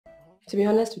To be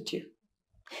honest with you,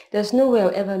 there's no way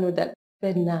I'll ever know that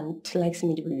Ferdinand likes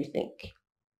me the way you think.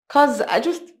 Because I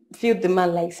just feel the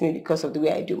man likes me because of the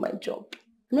way I do my job.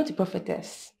 I'm not a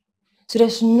prophetess. So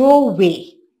there's no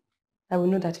way I will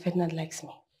know that Ferdinand likes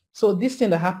me. So this thing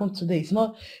that happened today is it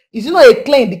not a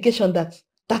clear indication that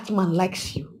that man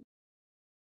likes you?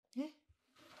 Yeah.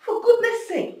 For goodness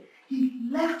sake, he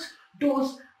left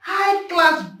those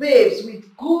high-class babes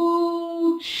with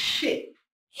good shape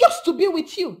just to be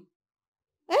with you.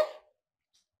 Eh?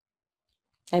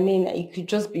 I mean, he could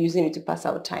just be using me to pass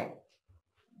out time.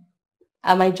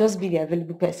 I might just be the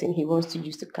available person he wants to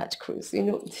use to catch cruise. You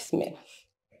know, this man.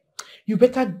 You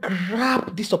better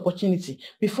grab this opportunity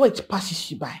before it passes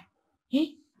you by. Eh?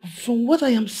 From what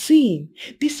I am seeing,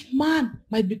 this man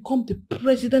might become the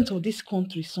president of this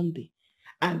country someday.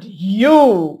 And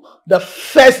you, the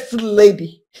first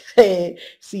lady.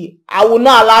 See, I will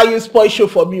not allow you to spoil show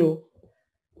for me.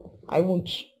 I won't.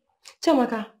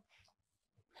 Chiamaka,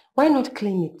 why not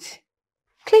claim it?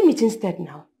 Claim it instead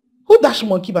now. Who dash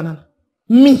monkey banana?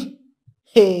 Me.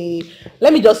 Hey,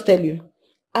 let me just tell you.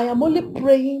 I am only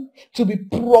praying to be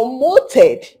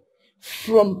promoted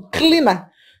from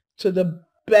cleaner to the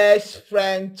best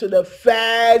friend to the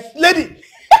first lady.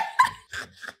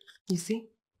 You see?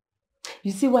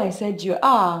 You see why I said you?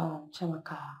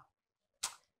 Chiamaka.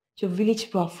 Your village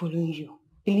people are following you.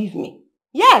 Believe me.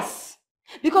 Yes.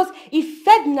 Because if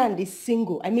Ferdinand is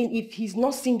single, I mean if he's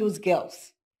not seeing those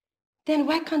girls, then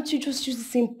why can't you just use the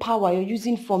same power you're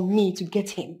using for me to get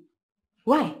him?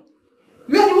 Why?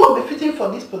 You are the one befitting for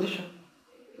this position.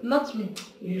 Not me.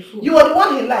 You are the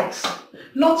one he likes.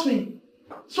 Not me.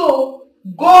 So,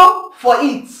 go for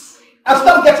it. And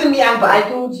stop getting me angry. I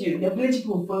told you, the village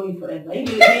people will follow me forever.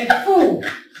 You're a fool.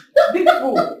 Big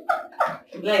fool.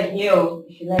 If you like, heal.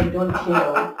 If you like, don't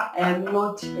heal. I am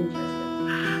not interested.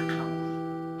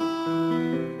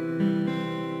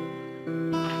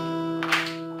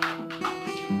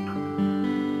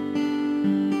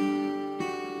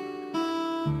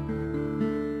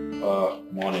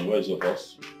 Morning, where's your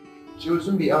boss? She will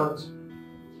soon be out.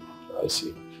 I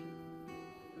see.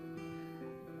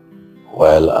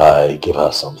 Well, I give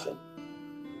her something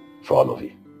for all of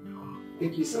you.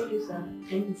 Thank you, sir. Thank you, sir.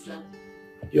 Thank you, sir.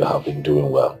 You have been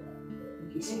doing well.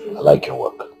 Thank you, sir. I like your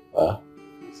work. Huh?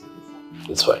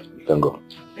 It's fine. You can go.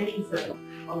 Thank you, sir.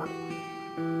 All right.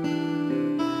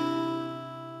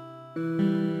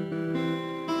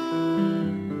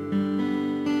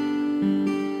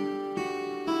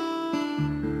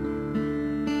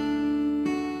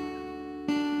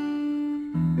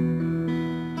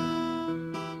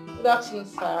 Good afternoon,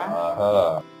 sir.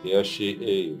 Aha, here she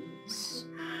is.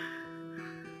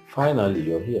 Finally,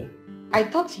 you're here. I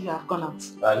thought you have gone out.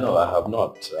 I know, I have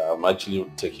not. I'm actually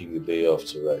taking the day off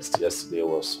to rest. Yesterday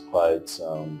was quite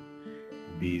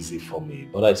busy for me.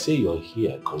 But I say you're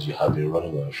here because you have been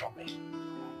running away from me.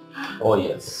 Oh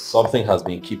yes, something has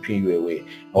been keeping you away.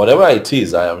 Whatever it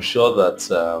is, I am sure that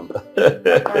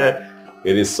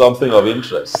it is something of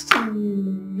interest.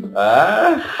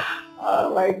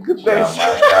 Oh my goodness.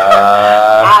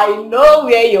 Oh I know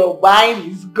where your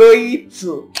mind is going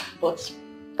to, but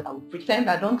I will pretend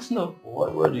I don't know.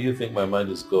 Where do you think my mind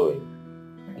is going?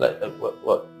 Like,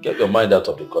 what? Get your mind out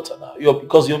of the gutter now.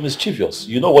 Because you're mischievous.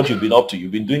 You know what you've been up to.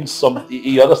 You've been doing something.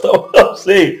 You understand what I'm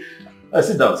saying?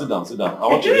 Sit down. I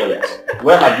want to hear it.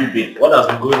 Where have you been? What has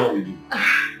been going on with you?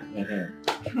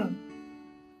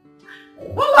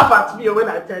 Don't laugh at me when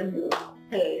I tell you.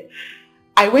 Hey,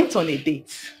 I went on a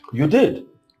date. You did?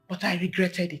 But I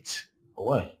regretted it.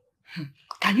 Why?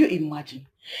 Can you imagine?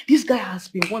 This guy has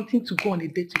been wanting to go on a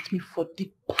date with me for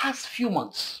the past few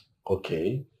months.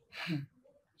 Okay.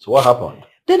 So what happened?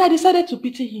 Then I decided to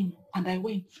pity him and I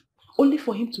went. Only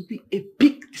for him to be a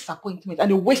big disappointment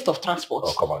and a waste of transport.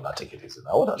 Oh, come on, now take it easy.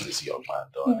 Now, what has this young man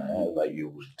done that you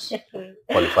would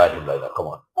qualify him like that? Come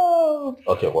on. Oh.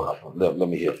 Okay, what happened? Let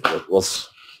me hear.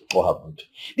 What happened?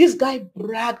 This guy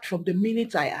bragged from the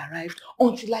minute I arrived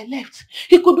until I left.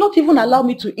 He could not even allow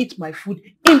me to eat my food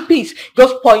in peace,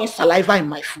 just pouring saliva in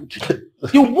my food.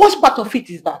 The worst part of it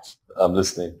is that. I'm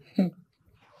listening.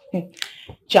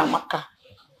 Chiamaka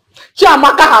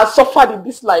has suffered in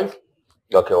this life.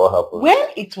 Okay, what happened? When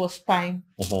it was time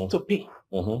to pay,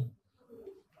 he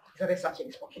started searching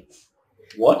his pockets.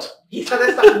 What? He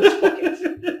started searching his pockets.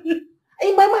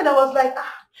 In my mind, I was like,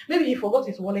 maybe he forgot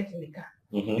his wallet in the car.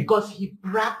 Because he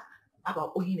bragged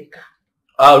about owning a car.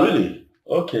 Ah, really?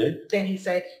 Okay. Then he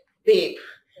said, babe,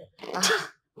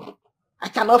 I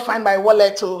cannot find my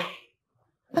wallet. And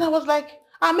I was like,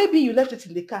 maybe you left it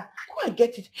in the car. Go and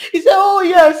get it. He said, oh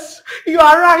yes, you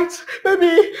are right.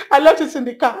 Maybe I left it in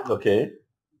the car. Okay.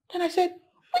 Then I said,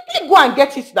 Quickly go and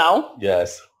get it now.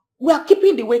 Yes. We are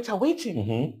keeping the waiter waiting.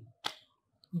 Mm-hmm.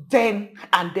 Then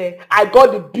and there, I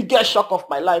got the biggest shock of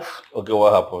my life. Okay,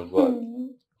 what happened? What?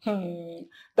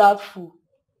 That fool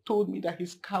told me that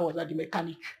his car was at the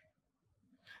mechanic.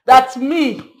 That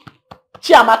me,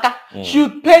 Chiamaka,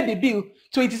 should pay the bill,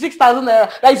 26,000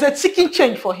 naira. That is a chicken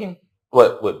change for him.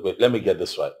 Wait. Let me get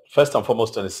this right. First and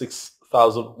foremost,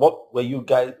 26,000. What were you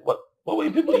guys? What were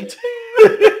you people eating?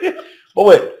 But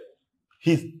wait,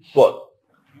 what?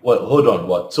 Hold on.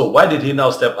 What? So why did he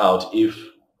now step out if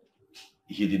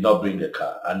he did not bring the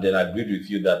car and then agreed with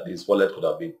you that his wallet could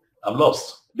have been? I'm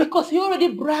lost. Because he already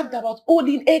bragged about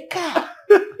owning a car.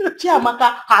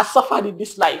 Chiamaka has suffered in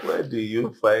this life. Where do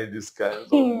you find this kind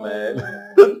of man?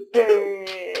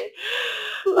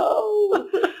 Oh.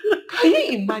 Can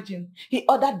you imagine? He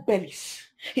ordered bellies.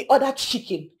 He ordered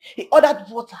chicken. He ordered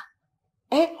water.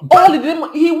 All of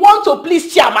them. He wants to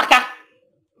please Chiamaka.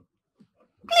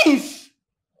 Please.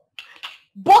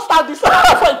 Bust out this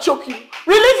laugh before I choke you.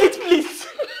 Release it, please.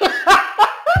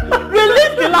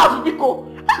 Release the laugh, Biko.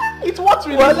 It's what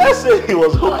release. Well, let's say he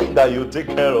was hoping that you take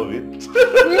care of it.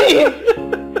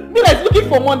 Me that's looking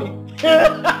for money.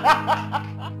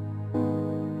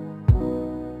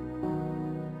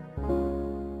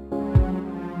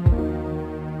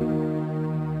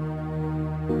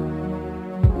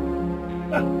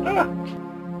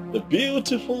 The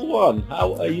beautiful one.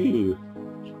 How are you?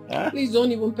 Huh? Please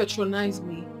don't even patronize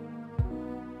me.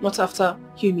 Not after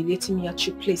humiliating me at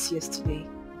your place yesterday.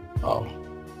 Oh.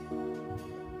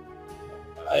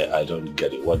 I don't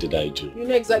get it. What did I do? You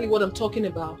know exactly what I'm talking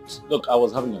about. Look, I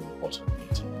was having an important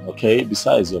meeting. Okay?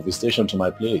 Besides, your visitation to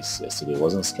my place yesterday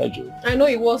wasn't scheduled. I know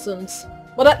it wasn't.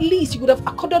 But at least you would have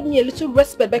accorded me a little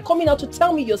respect by coming out to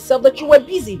tell me yourself that you were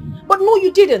busy. But no,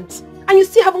 you didn't. And you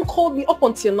still haven't called me up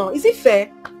until now. Is it fair?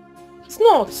 It's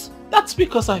not. That's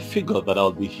because I figured that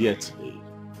I'll be here today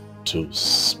to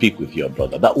speak with your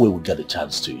brother. That way we'll get a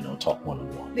chance to, talk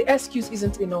one-on-one. The excuse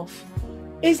isn't enough.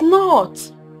 It's not.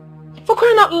 For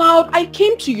crying out loud, I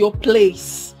came to your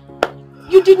place.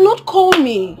 You did not call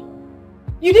me.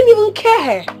 You didn't even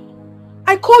care.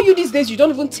 I call you these days, you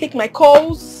don't even take my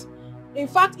calls. In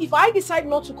fact, if I decide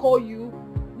not to call you,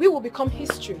 we will become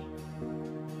history.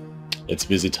 It's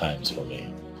busy times for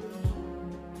me.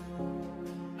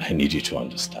 I need you to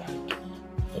understand.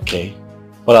 Okay?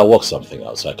 But I'll work something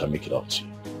out so I can make it up to you.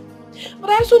 But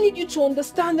I also need you to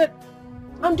understand that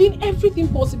I'm doing everything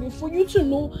possible for you to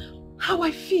know how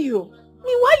I feel. I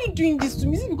mean, why are you doing this to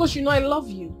me? Is it because you know I love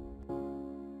you?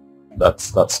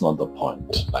 That's not the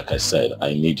point. Like I said,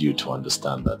 I need you to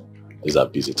understand that these are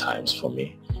busy times for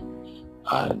me.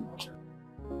 And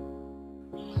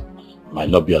might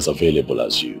not be as available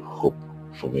as you hope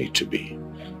for me to be.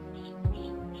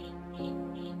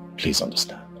 Please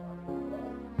understand.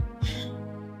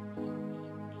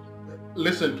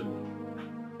 Listen to me.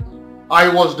 I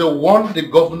was the one the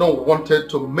governor wanted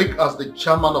to make as the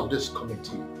chairman of this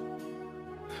committee.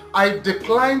 I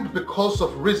declined because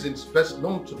of reasons best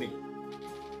known to me.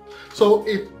 So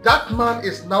if that man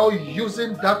is now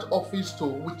using that office to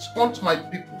witch-hunt my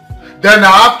people, then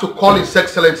I have to call His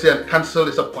Excellency and cancel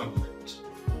his appointment.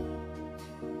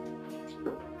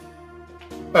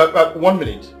 1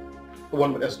 minute.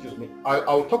 1 minute, excuse me.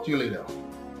 I'll talk to you later.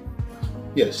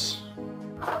 Yes.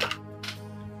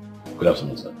 Good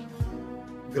afternoon, sir.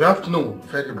 Good afternoon,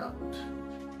 Fredrick.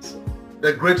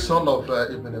 The great son of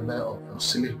Ibn Emir of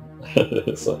Sili.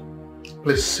 Sir.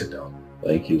 Please sit down.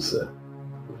 Thank you, sir.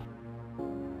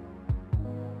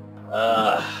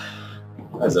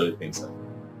 How's everything, sir?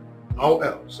 How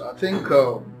else? I think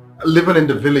living in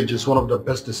the village is one of the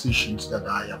best decisions that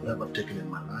I have ever taken in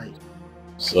my life.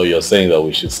 So you're saying that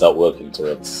we should start working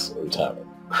towards retirement?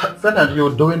 Leonard,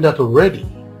 you're doing that already.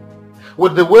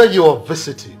 With the way you are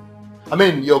visiting, I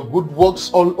mean, your good works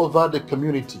all over the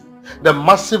community, the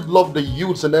massive love the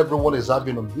youths and everyone is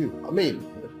having on you. I mean,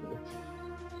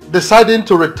 deciding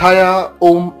to retire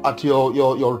home at your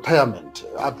retirement,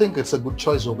 I think it's a good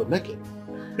choice you'll be making.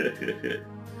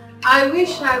 I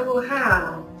wish I will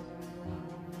have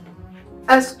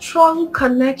a strong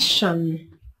connection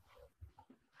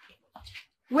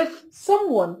with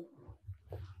someone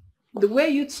the way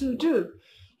you two do.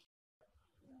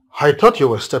 I thought you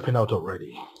were stepping out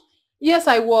already. Yes,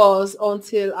 I was,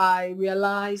 until I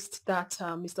realized that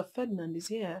Mr. Ferdinand is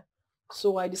here.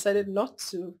 So I decided not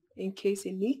to, in case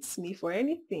he needs me for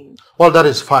anything. Well, that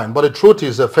is fine. But the truth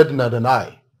is that Ferdinand and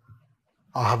I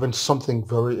are having something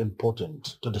very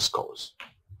important to discuss.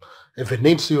 If he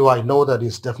needs you, I know that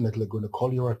he's definitely going to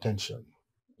call your attention.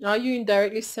 Are you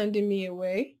indirectly sending me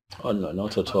away? Oh, no,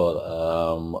 not at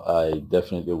all. I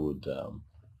definitely would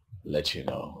let you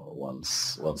know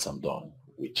once I'm done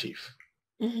with Chief.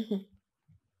 It's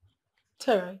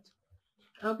alright.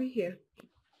 I'll be here.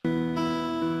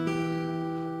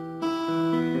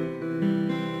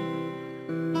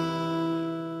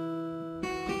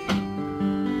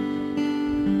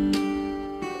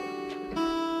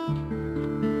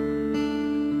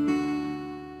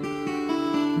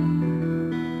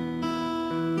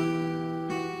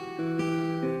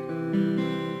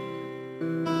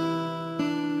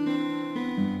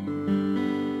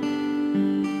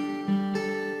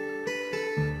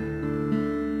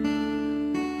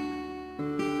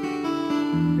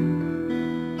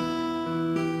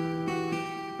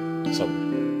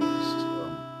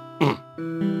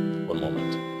 One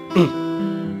moment.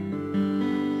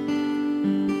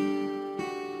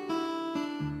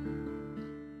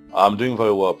 I'm doing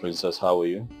very well, Princess. How are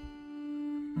you?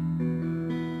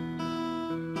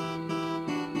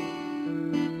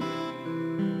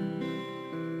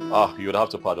 You would have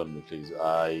to pardon me, please.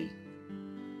 I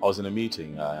was in a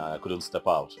meeting. I couldn't step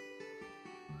out.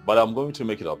 But I'm going to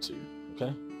make it up to you,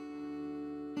 okay?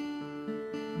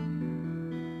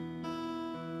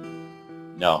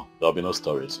 No, there'll be no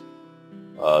stories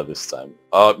this time.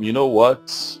 You know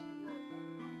what?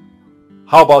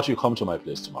 How about you come to my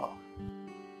place tomorrow?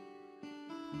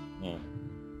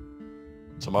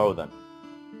 Tomorrow then.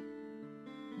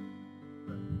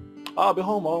 I'll be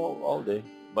home all day.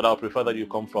 But I'll prefer that you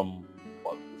come from,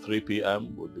 3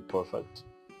 p.m. would be perfect.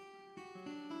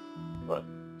 Right.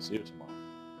 See you tomorrow.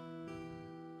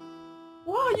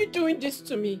 Why are you doing this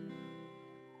to me?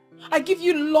 I give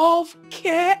you love,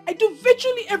 care. I do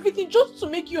virtually everything just to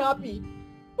make you happy.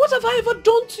 What have I ever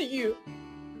done to you?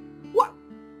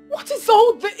 What is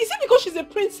all this? Is it because she's a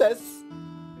princess?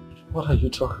 What are you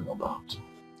talking about?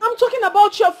 I'm talking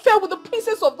about your affair with the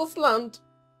princess of this land.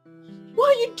 Why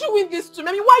are you doing this to me?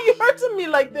 I mean, why are you hurting me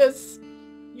like this?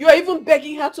 You are even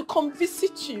begging her to come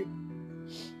visit you.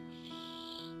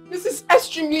 This is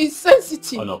extremely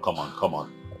insensitive. Oh no, come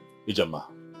on. Ijema,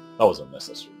 that was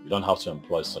unnecessary. You don't have to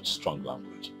employ such strong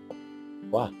language.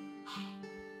 Why?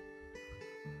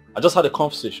 I just had a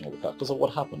conversation with her because of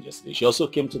what happened yesterday. She also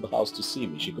came to the house to see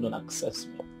me. She couldn't access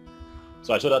me.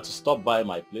 So I told her to stop by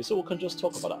my place so we can just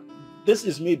talk about that. This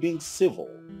is me being civil.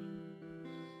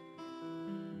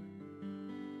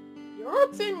 You're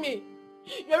hurting me.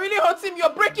 You're really hurting me. You're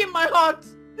breaking my heart.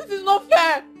 This is not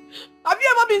fair. Have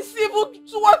you ever been civil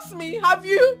towards me? Have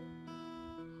you?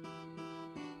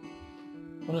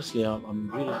 Honestly,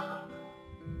 I'm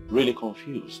really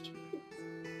confused.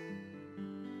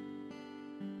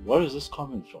 Where is this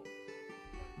coming from?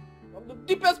 From the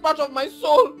deepest part of my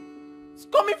soul. It's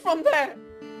coming from there.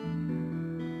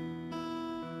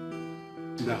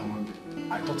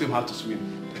 I taught him how to swim.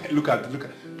 Look at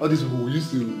all these people we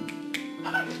used to.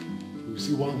 You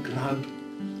see one grand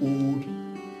old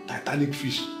Titanic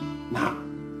fish. Now,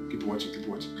 keep watching.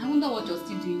 I wonder what you're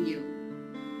still doing here.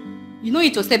 You know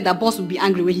it yourself that boss will be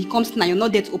angry when he comes now. You're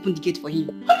not there to open the gate for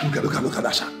him. Look at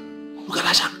that shark. Look at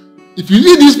that shark. If you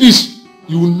eat this fish,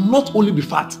 you will not only be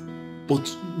fat, but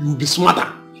you will be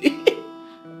smarter.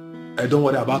 I don't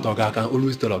worry about Oga. I can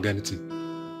always tell Oga anything.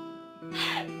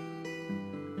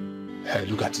 Hey,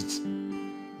 look at it.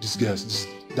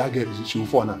 That girl, she will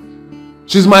fall now.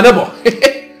 She's my neighbor.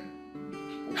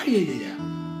 Yeah.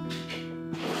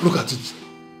 Look at it.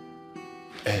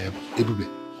 Ebube.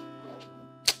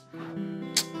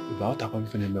 About how I'm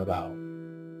feeling about.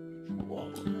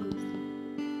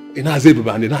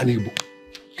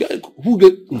 Who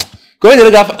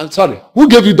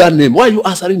gave you that name? Why are you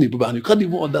answering Ebube and you can't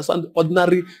even understand the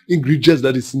ordinary ingredients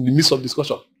that is in the midst of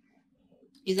discussion?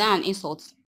 Is that an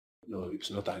insult? No, it's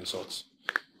not an insult.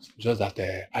 Just that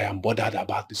I am bothered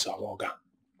about this organ.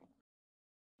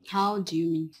 How do you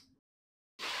mean?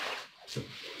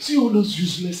 See all those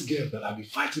useless girls that have been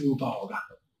fighting over organ.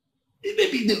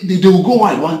 Maybe they will go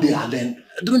wild one day and then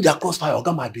during their crossfire,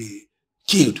 organ might be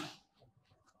killed.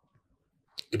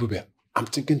 Ebube, I'm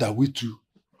thinking that we two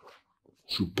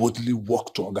should boldly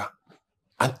walk to Oga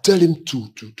and tell him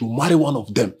to marry one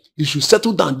of them. He should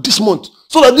settle down this month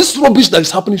so that this rubbish that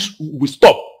is happening will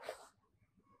stop.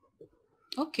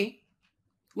 Okay.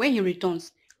 When he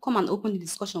returns, come and open the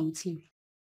discussion with him.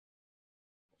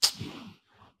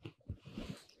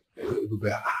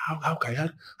 Ebube,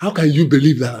 how can you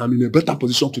believe that I'm in a better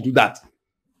position to do that?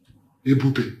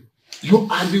 Ebube, you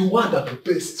are the one that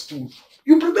prepares his food.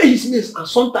 You prepare his meals and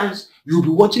sometimes you'll be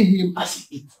watching him as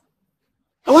he eats.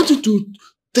 I want you to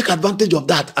take advantage of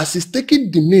that. As he's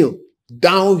taking the meal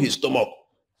down his stomach,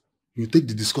 you take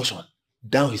the discussion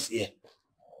down his ear.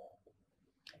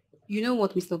 You know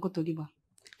what, Mr. Gotoliba?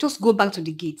 Just go back to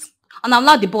the gate and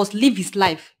allow the boss live his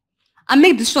life. and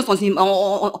make decisions on him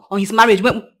on his marriage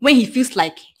when he feels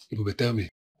like. But tell me,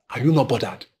 are you not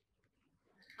bothered?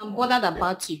 I'm bothered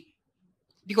about you.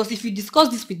 Because if you discuss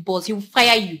this with boss, he will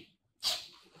fire you.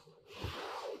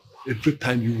 Every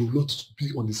time you will not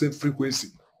be on the same frequency.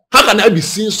 How can I be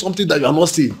seeing something that you are not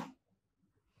seeing?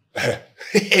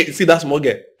 See that small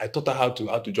girl? I taught her how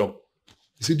to jump.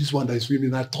 You see this one that is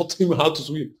swimming? I taught him how to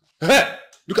swim. Hey,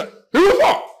 look at You're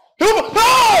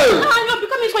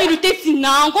becoming so irritating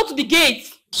now. Go to the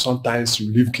gate. Sometimes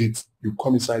you leave gates, you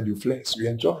come inside, you flex, you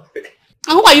enjoy. And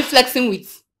who are you flexing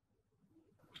with?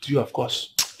 With you, of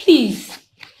course. Please.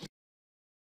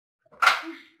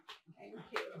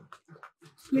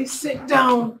 Please sit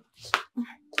down.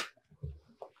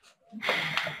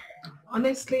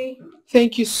 Honestly,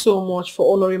 thank you so much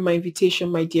for honoring my invitation,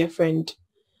 my dear friend.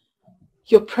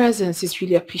 Your presence is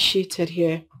really appreciated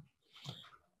here.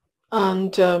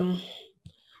 And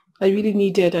I really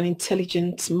needed an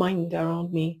intelligent mind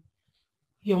around me.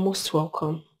 You're most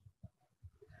welcome.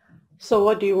 So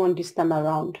what do you want this time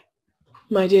around?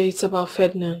 My dear, it's about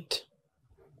Ferdinand.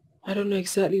 I don't know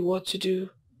exactly what to do.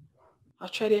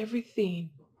 I've tried everything.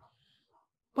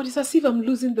 But it's as if I'm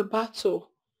losing the battle.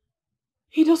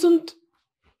 He doesn't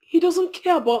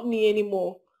care about me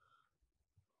anymore.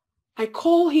 I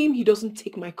call him, he doesn't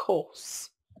take my calls.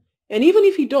 And even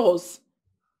if he does,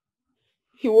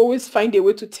 he will always find a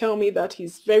way to tell me that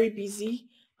he's very busy,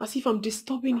 as if I'm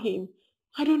disturbing him.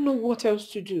 I don't know what else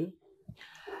to do.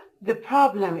 The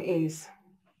problem is,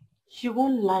 you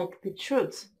won't like the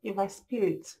truth if I spill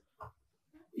it.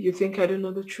 You think I don't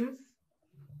know the truth?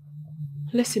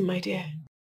 Listen, my dear.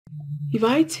 If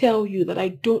I tell you that I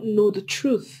don't know the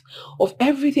truth of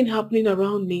everything happening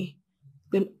around me,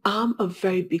 then I'm a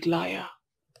very big liar.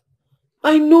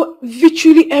 I know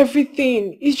virtually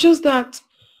everything. It's just that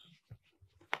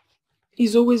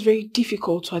it's always very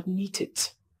difficult to admit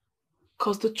it.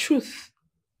 Because the truth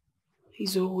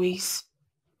is always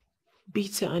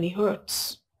bitter and it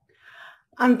hurts.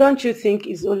 And don't you think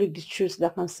it's only the truth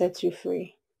that can set you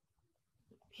free?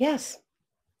 Yes.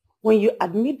 When you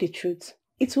admit the truth,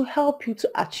 it will help you to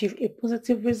achieve a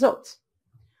positive result.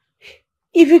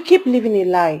 If you keep living a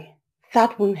lie,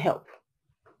 that won't help.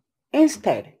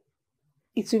 Instead,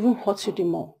 it will even hurt you the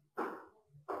more.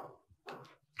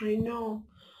 I know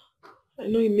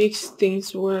it makes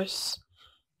things worse.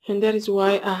 And that is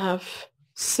why I have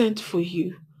sent for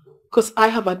you. Because I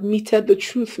have admitted the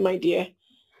truth, my dear.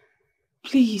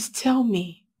 Please tell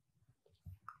me.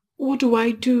 What do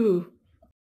I do?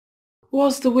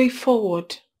 What's the way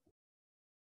forward?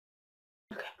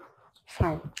 Okay,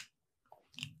 fine.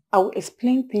 I will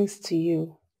explain things to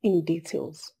you in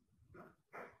details.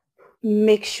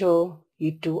 Make sure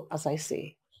you do as I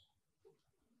say.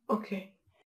 Okay.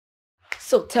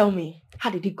 So tell me, how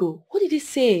did it go? What did he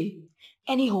say?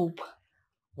 Any hope?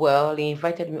 Well, he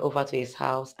invited me over to his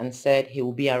house and said he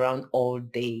will be around all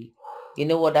day. You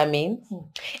know what that means?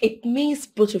 It means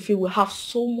both of you will have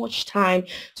so much time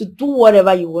to do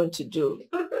whatever you want to do.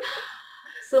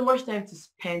 So much time to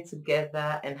spend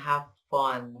together and have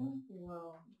fun.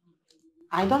 Wow.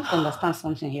 I don't understand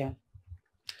something here.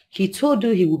 He told you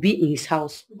he will be in his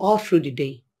house all through the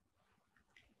day.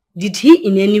 Did he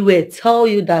in any way tell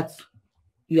you that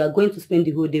you are going to spend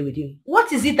the whole day with him?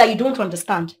 What is it that you don't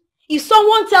understand? If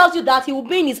someone tells you that he will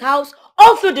be in his house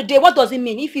all through the day, what does it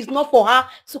mean? If it's not for her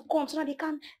to come so that they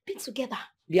can be together.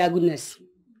 Dear goodness,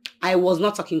 I was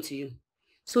not talking to you.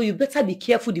 So you better be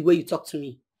careful the way you talk to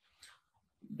me.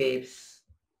 Babes,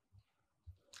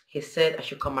 he said I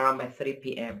should come around by 3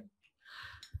 p.m.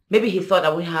 Maybe he thought I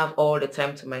would have all the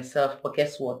time to myself, but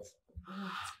guess what?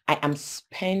 I am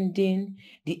spending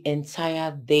the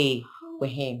entire day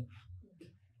with him.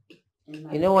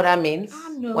 You know what that means? I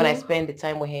know. When I spend the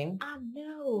time with him? I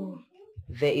know.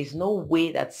 There is no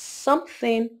way that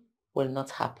something will not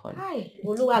happen. Hi.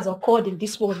 Olu has occurred in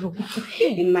this world.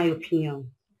 In my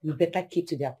opinion, you better keep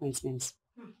to the appointments.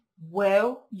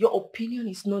 Well, your opinion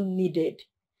is not needed.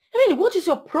 I mean, what is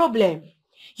your problem?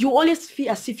 You always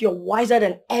feel as if you're wiser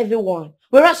than everyone,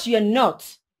 whereas you're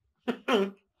not.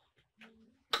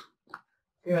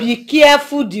 Be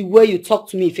careful the way you talk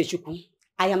to me, Ifechukwu.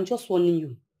 I am just warning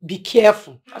you. Be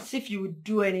careful. As if you would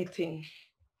do anything.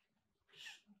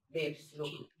 Babes,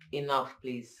 look, enough,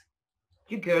 please.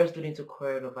 You girls don't need to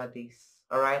quarrel over this,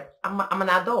 alright? I'm an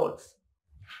adult.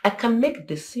 I can make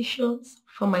decisions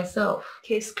for myself.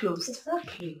 Case closed.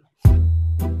 Exactly.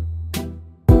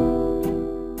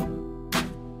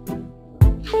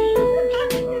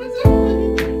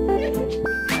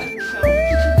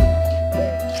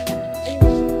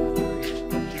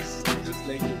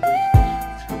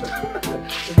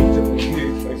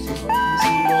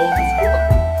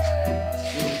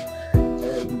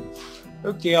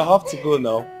 Okay, I have to go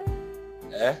now.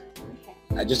 Eh?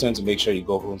 I just want to make sure you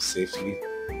go home safely.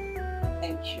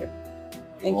 Thank you.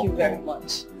 Thank you very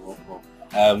much.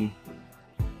 I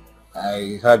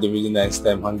had a really nice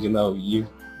time hanging out with you.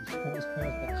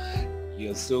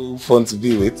 You're so fun to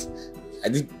be with. I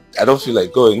don't feel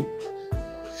like going,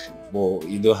 but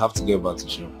you don't have to get back to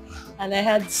show. And I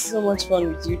had so much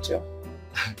fun with you too.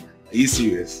 Are you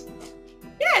serious?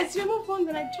 Yes, you're more fun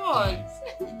than I thought.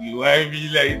 You want me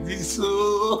like this?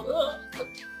 So...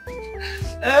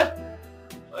 eh?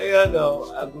 Oh yeah,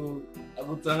 no. I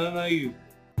go turn on you.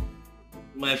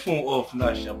 My phone off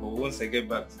now, but once I get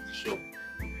back to the shop,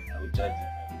 I will charge it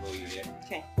and go here.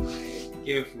 Okay. Be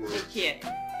careful. Take care.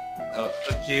 Oh,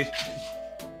 okay.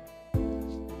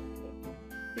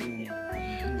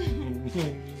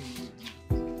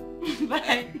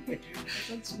 Bye.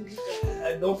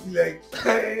 I don't feel like...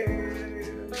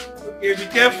 Okay, be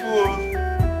careful.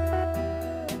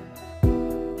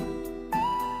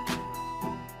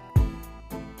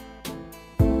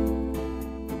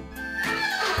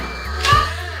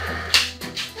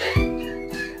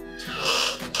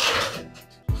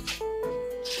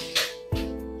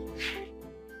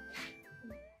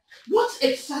 What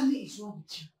exactly is wrong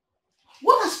with you?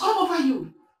 What has come over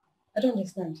you? I don't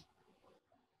understand.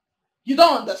 You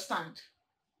don't understand.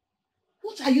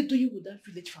 What are you doing with that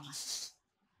village pharmacist?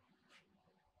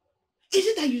 Is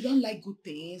it that you don't like good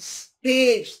things?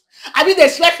 Babes, I mean they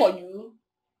swear for you.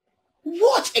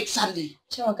 What exactly?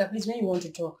 Chawaka, please, when you want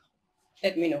to talk,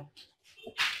 let me know.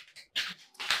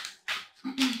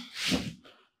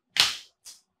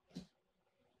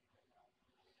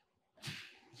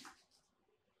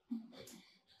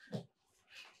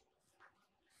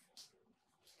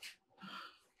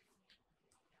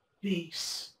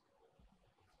 Babes,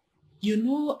 you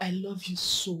know I love you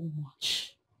so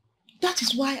much. That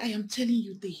is why I am telling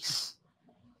you this.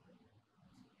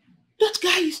 That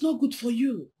guy is not good for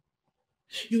you.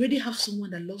 You already have someone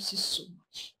that loves you so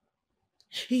much.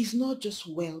 He is not just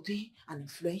wealthy and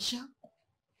influential.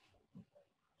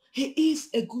 He is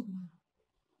a good man.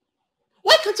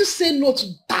 Why can't you say no to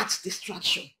that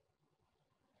distraction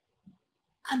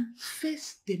and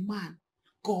face the man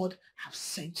God has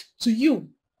sent to you?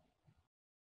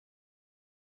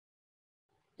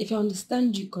 If I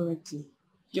understand you correctly,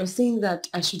 you're saying that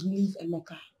I should leave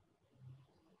Emeka.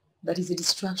 That is a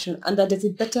distraction and that there's a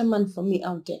better man for me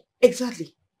out there.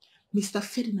 Exactly. Mr.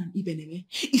 Ferdinand Ibeneme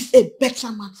is a better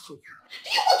man for you. Do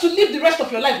you want to live the rest of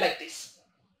your life like this?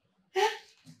 Eh?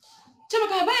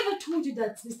 Chamaka, have I ever told you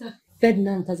that Mr.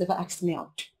 Ferdinand has ever asked me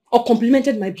out? Or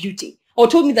complimented my beauty? Or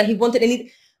told me that he wanted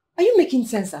anything? Are you making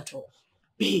sense at all?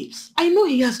 Babes, I know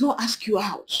he has not asked you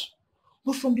out.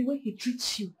 But from the way he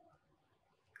treats you,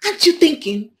 aren't you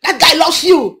thinking that guy loves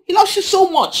you? He loves you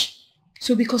so much.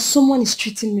 So because someone is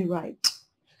treating me right,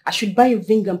 I should buy a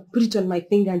ring and put it on my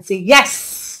finger and say,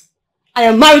 yes, I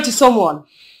am married to someone.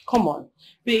 Come on.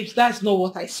 Babes, that's not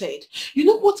what I said. You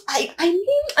know what I mean?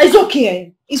 It's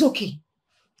okay. It's okay.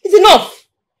 It's enough.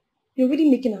 You're already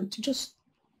making out to just...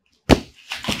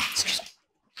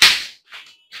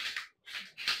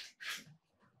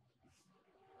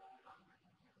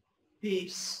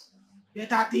 Babes,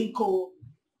 better think, oh.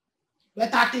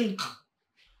 Better think.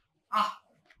 Ah.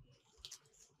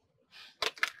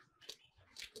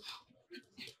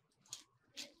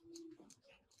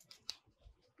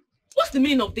 What's the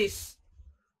meaning of this?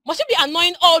 Must you be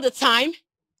annoying all the time?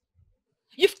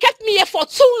 You've kept me here for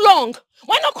too long.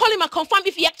 Why not call him and confirm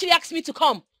if he actually asked me to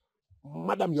come?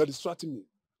 Madam, you're distracting me.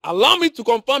 Allow me to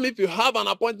confirm if you have an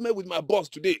appointment with my boss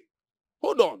today.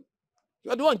 Hold on.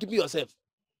 You're the one keeping yourself.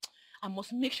 I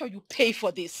must make sure you pay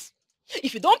for this.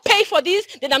 If you don't pay for this,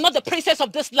 then I'm not the princess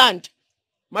of this land.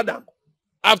 Madam,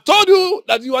 I've told you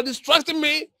that you are distracting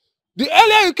me. The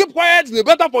earlier you keep quiet, the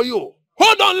better for you.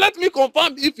 Hold on, let me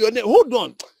confirm if your name. Hold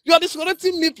on. You are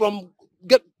disconnecting me from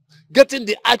getting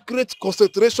the accurate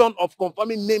concentration of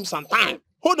confirming names and time.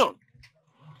 Hold on.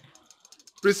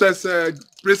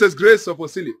 Princess Grace of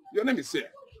Osili, your name is here.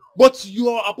 But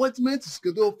your appointment is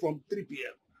scheduled from 3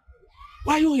 p.m.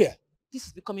 Why are you here? This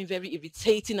is becoming very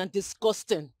irritating and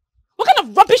disgusting. What kind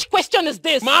of rubbish question is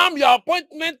this? Ma'am, your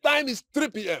appointment time is 3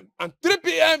 p.m. And 3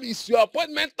 p.m. is your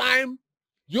appointment time.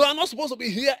 You are not supposed to be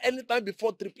here anytime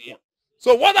before 3 p.m.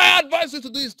 So what I advise you to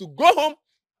do is to go home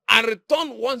and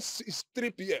return once it's 3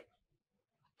 p.m.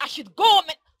 I should go home.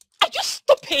 Are you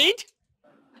stupid?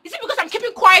 Is it because I'm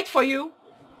keeping quiet for you?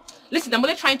 Listen, I'm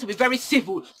only trying to be very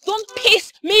civil. Don't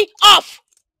piss me off.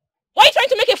 Why are you trying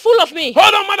to make a fool of me?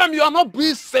 Hold on, madam. You are not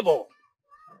being civil.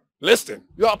 Listen,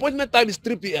 your appointment time is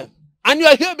 3 p.m. And you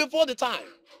are here before the time.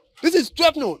 This is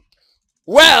 12 noon.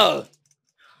 Well,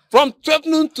 from 12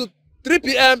 noon to 3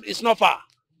 p.m. is not far.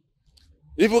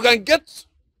 If we can get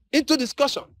into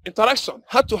discussion, interaction,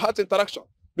 heart-to-heart interaction,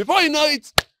 before you know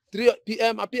it, 3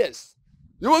 p.m. appears.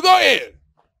 You will go in.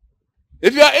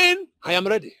 If you are in, I am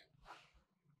ready.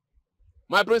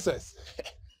 My princess.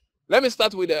 Let me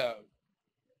start with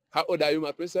how old are you,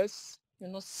 my princess? You're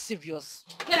not serious.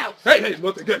 Get out. Hey,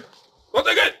 not again. Not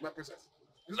again, my princess.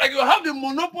 It's like you have the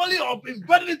monopoly of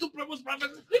invading into people's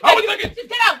privacy. I will take it.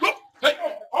 Get out. Go. Hey,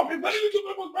 of invading into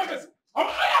people's privacy.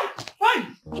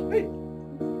 Fine. Hey.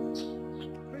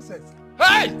 Princess.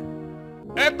 Hey!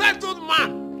 A battled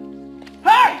man.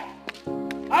 Hey!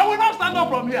 I will not stand up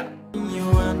from here. You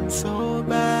want so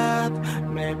bad.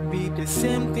 Maybe the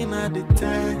same thing at the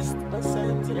test.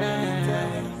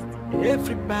 Yeah.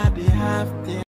 Everybody have their